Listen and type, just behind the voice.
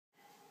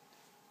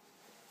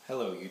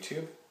Hello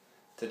YouTube.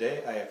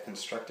 Today I have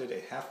constructed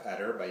a half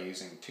adder by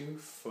using two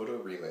photo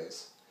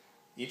relays.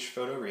 Each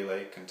photo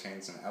relay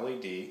contains an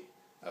LED,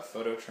 a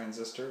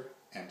phototransistor,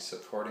 and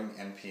supporting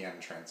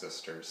NPN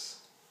transistors.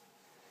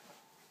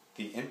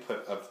 The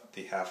input of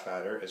the half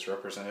adder is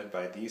represented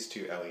by these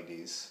two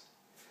LEDs.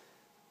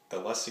 The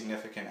less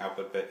significant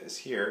output bit is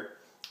here,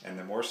 and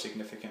the more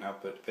significant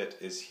output bit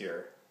is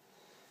here.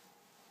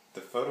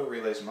 The photo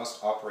relays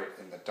must operate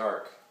in the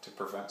dark to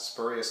prevent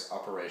spurious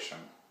operation.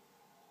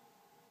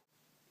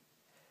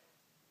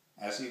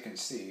 As you can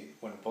see,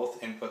 when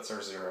both inputs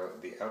are 0,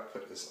 the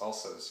output is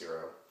also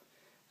 0.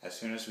 As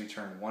soon as we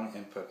turn one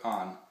input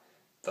on,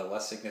 the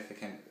less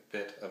significant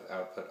bit of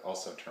output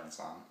also turns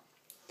on.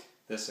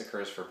 This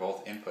occurs for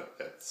both input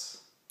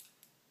bits.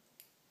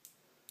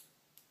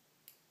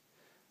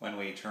 When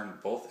we turn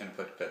both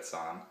input bits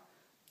on,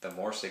 the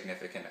more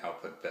significant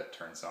output bit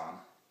turns on.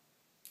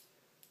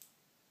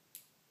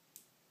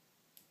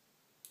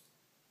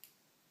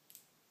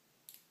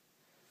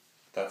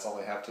 That's all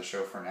I have to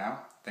show for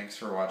now. Thanks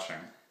for watching.